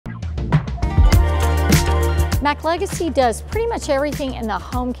MacLegacy does pretty much everything in the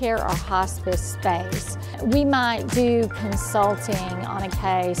home care or hospice space. We might do consulting on a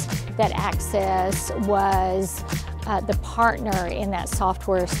case that Axxess was the partner in that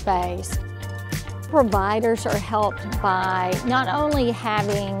software space. Providers are helped by not only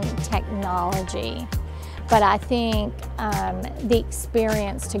having technology, but I think the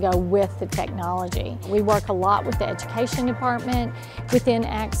experience to go with the technology. We work a lot with the education department within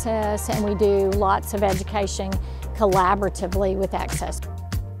Axxess, and we do lots of education collaboratively with Axxess.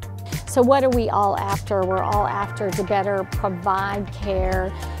 So what are we all after? We're all after to better provide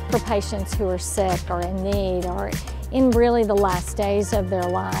care for patients who are sick or in need or in really the last days of their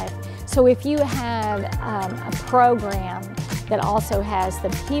life. So if you have a program that also has the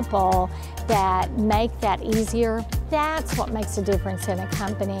people that make that easier, that's what makes a difference in a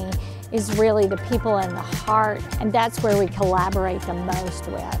company, is really the people in the heart, and that's where we collaborate the most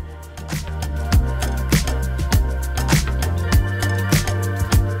with.